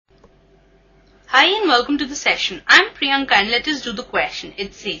Hi and welcome to the session. I'm Priyanka and let us do the question.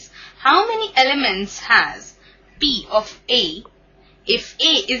 It says, how many elements has P of A if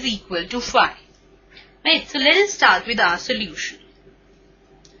A is equal to 5? Right, so let us start with our solution.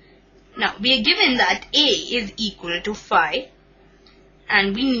 Now, we are given that A is equal to 5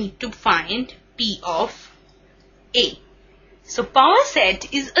 and we need to find P of A. So, power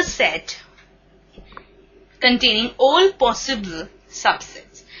set is a set containing all possible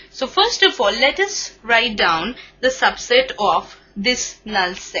subsets. So first of all, let us write down the subset of this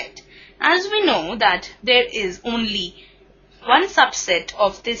null set. As we know that there is only one subset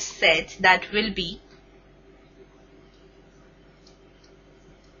of this set, that will be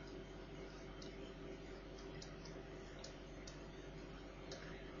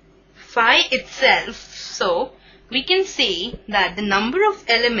phi itself. So we can say that the number of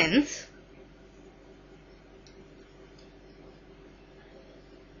elements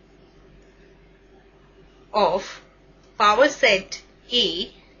of power set A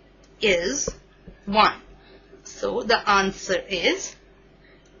is 1. So the answer is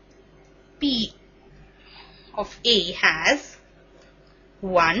P of A has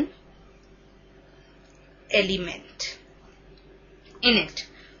 1 element in it.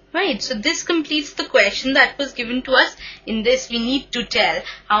 Right, so this completes the question that was given to us. In this, we need to tell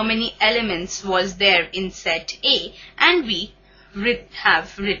how many elements was there in set A, and we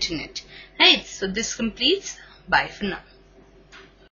have written it. Right, so this completes. Bye for now.